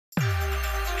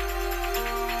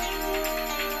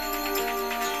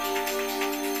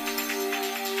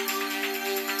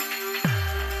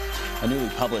A newly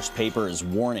published paper is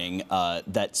warning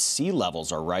that sea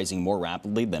levels are rising more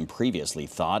rapidly than previously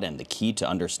thought, and the key to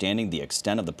understanding the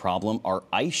extent of the problem are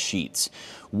ice sheets.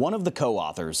 One of the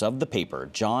co-authors of the paper,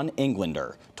 John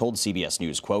Englander, told CBS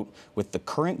News, quote, "With the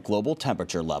current global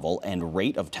temperature level and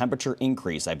rate of temperature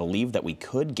increase, I believe that we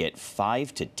could get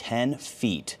 5 to 10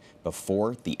 feet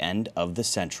before the end of the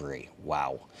century."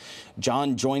 Wow.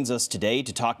 John joins us today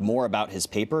to talk more about his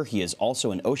paper. He is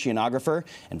also an oceanographer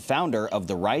and founder of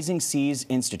the Rising Seas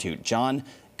Institute. John,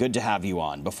 good to have you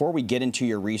on. Before we get into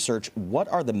your research, what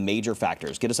are the major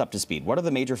factors? Get us up to speed. What are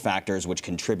the major factors which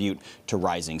contribute to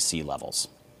rising sea levels?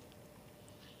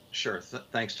 Sure.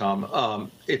 Thanks,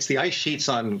 Tom. It's the ice sheets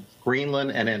on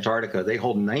Greenland and Antarctica. They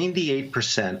hold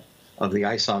 98% of the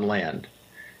ice on land.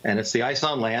 And it's the ice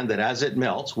on land that, as it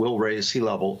melts, will raise sea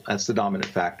level. That's the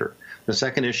dominant factor. The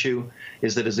second issue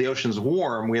is that as the oceans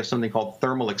warm, we have something called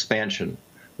thermal expansion.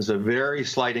 There's a very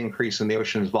slight increase in the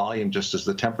ocean's volume just as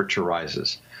the temperature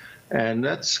rises. And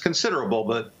that's considerable,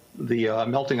 but the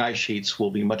melting ice sheets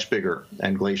will be much bigger,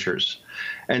 and glaciers.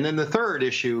 And then the third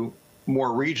issue, more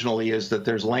regionally, is that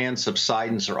there's land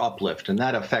subsidence or uplift, and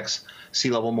that affects sea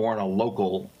level more on a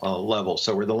local level.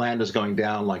 So where the land is going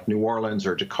down, like New Orleans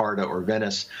or Jakarta or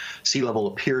Venice, sea level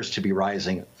appears to be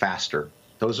rising faster.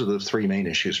 Those are the three main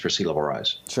issues for sea level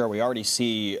rise. Sure. We already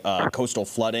see coastal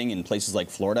flooding in places like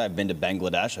Florida. I've been to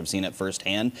Bangladesh. I've seen it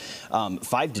firsthand.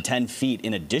 5 to 10 feet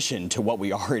in addition to what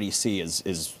we already see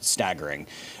is staggering.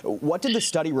 What did the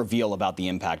study reveal about the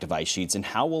impact of ice sheets, and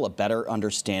how will a better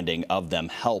understanding of them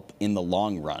help in the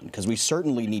long run? Because we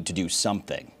certainly need to do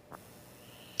something.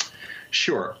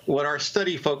 Sure. What our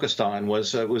study focused on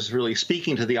was really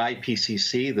speaking to the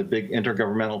IPCC, the big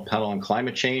Intergovernmental Panel on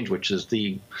Climate Change, which is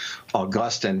the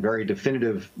august and very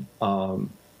definitive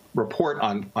report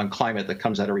on climate that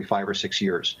comes out every 5 or 6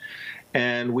 years.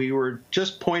 And we were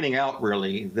just pointing out,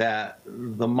 really, that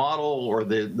the model or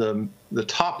the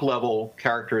top level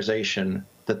characterization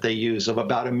that they use of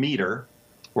about a meter,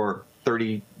 or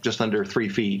just under 3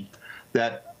 feet,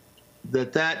 that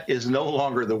is no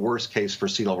longer the worst case for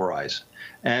sea level rise.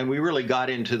 And we really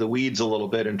got into the weeds a little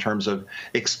bit in terms of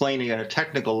explaining at a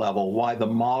technical level why the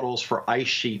models for ice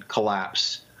sheet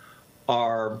collapse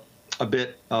are a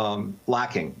bit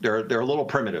lacking. They're a little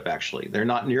primitive, actually. They're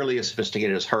not nearly as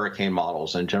sophisticated as hurricane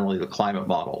models and generally the climate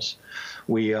models.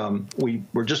 We're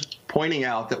just pointing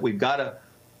out that we've got to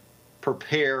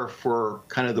prepare for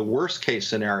kind of the worst case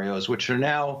scenarios, which are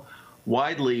now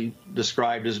widely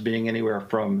described as being anywhere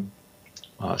from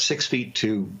 6 feet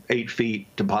to 8 feet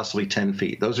to possibly 10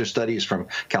 feet. Those are studies from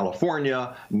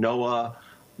California, NOAA,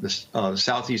 the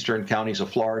southeastern counties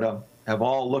of Florida, have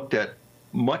all looked at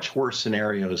much worse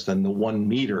scenarios than the 1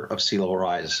 meter of sea level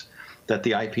rise that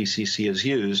the IPCC has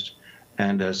used,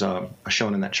 and as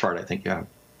shown in that chart, I think, yeah.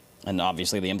 And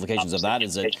obviously the implications of that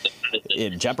is that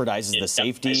it jeopardizes the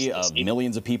safety of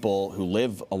millions of people who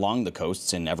live along the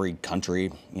coasts in every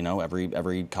country,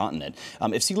 every continent.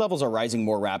 If sea levels are rising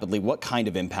more rapidly, what kind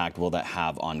of impact will that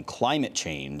have on climate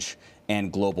change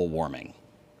and global warming?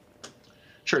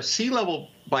 Sure. Sea level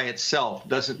by itself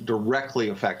doesn't directly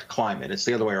affect climate. It's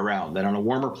the other way around, that on a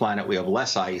warmer planet we have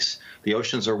less ice, the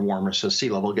oceans are warmer, so sea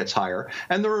level gets higher,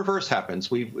 and the reverse happens.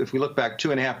 If we look back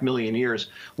 2.5 million years,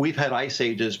 we've had ice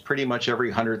ages pretty much every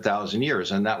 100,000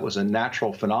 years, and that was a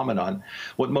natural phenomenon.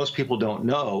 What most people don't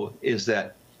know is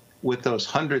that with those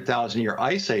 100,000-year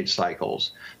ice age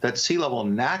cycles, that sea level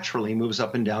naturally moves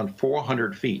up and down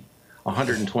 400 feet.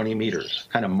 120 meters,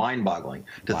 kind of mind-boggling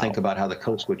to think about how the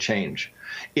coast would change.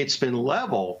 It's been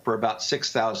level for about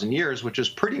 6,000 years, which is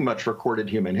pretty much recorded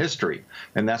human history,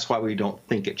 and that's why we don't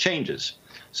think it changes.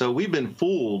 So we've been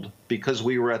fooled because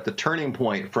we were at the turning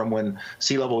point from when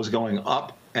sea level was going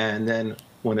up and then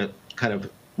when it kind of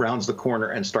rounds the corner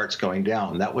and starts going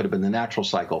down. That would have been the natural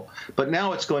cycle. But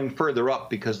now it's going further up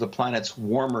because the planet's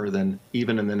warmer than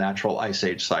even in the natural ice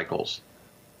age cycles.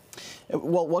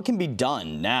 Well, what can be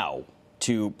done now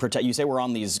to protect? You say we're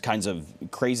on these kinds of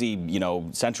crazy,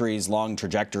 centuries-long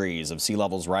trajectories of sea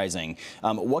levels rising.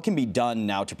 What can be done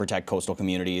now to protect coastal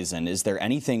communities, and is there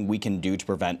anything we can do to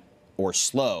prevent or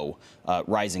slow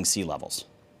rising sea levels?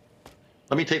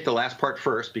 Let me take the last part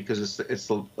first, because it's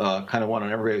the kind of one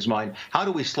on everybody's mind. How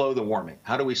do we slow the warming?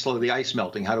 How do we slow the ice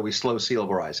melting? How do we slow sea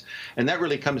level rise? And that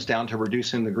really comes down to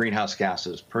reducing the greenhouse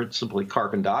gases, principally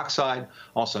carbon dioxide,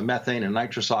 also methane and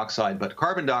nitrous oxide. But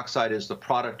carbon dioxide is the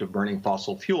product of burning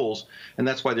fossil fuels, and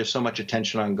that's why there's so much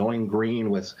attention on going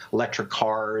green with electric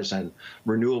cars and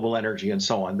renewable energy and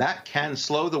so on. That can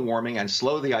slow the warming and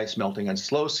slow the ice melting and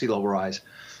slow sea level rise.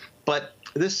 But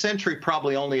this century,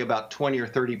 probably only about 20 or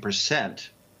 30%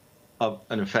 of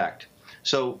an effect.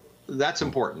 So that's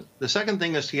important. The second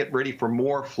thing is to get ready for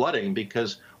more flooding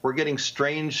because we're getting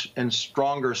strange and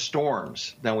stronger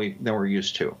storms than we're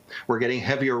used to. We're getting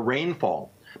heavier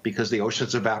rainfall because the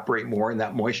oceans evaporate more and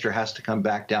that moisture has to come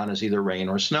back down as either rain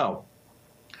or snow.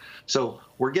 So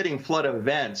we're getting flood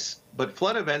events, but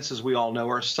flood events, as we all know,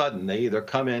 are sudden. They either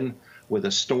come in with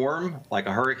a storm, like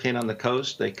a hurricane on the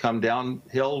coast. They come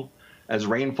downhill as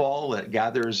rainfall that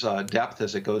gathers depth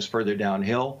as it goes further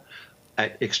downhill.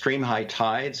 At extreme high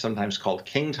tides, sometimes called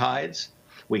king tides,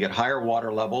 we get higher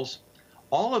water levels.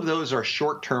 All of those are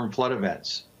short-term flood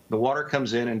events. The water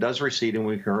comes in and does recede and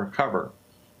we can recover.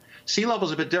 Sea level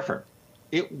is a bit different.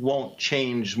 It won't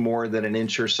change more than an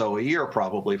inch or so a year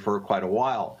probably for quite a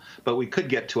while, but we could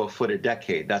get to a foot a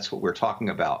decade. That's what we're talking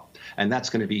about. And that's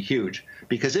going to be huge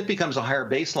because it becomes a higher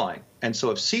baseline. And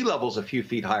so if sea level's a few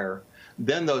feet higher,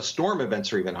 then those storm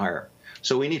events are even higher.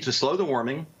 So we need to slow the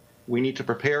warming. We need to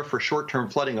prepare for short-term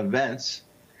flooding events,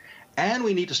 and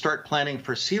we need to start planning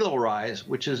for sea level rise,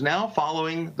 which is now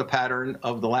following the pattern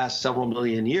of the last several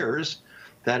million years,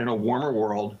 that in a warmer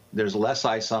world, there's less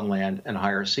ice on land and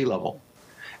higher sea level.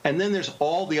 And then there's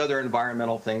all the other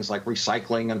environmental things like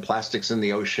recycling and plastics in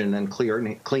the ocean and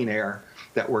clean air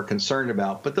that we're concerned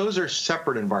about, but those are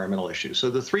separate environmental issues. So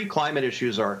the three climate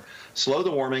issues are slow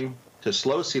the warming to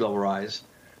slow sea level rise,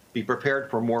 be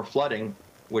prepared for more flooding,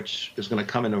 which is going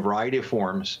to come in a variety of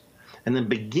forms, and then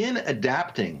begin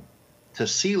adapting to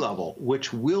sea level,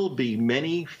 which will be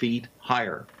many feet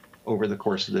higher over the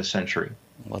course of this century.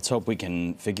 Let's hope we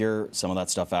can figure some of that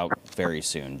stuff out very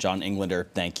soon. John Englander,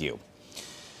 thank you.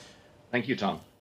 Thank you, Tom.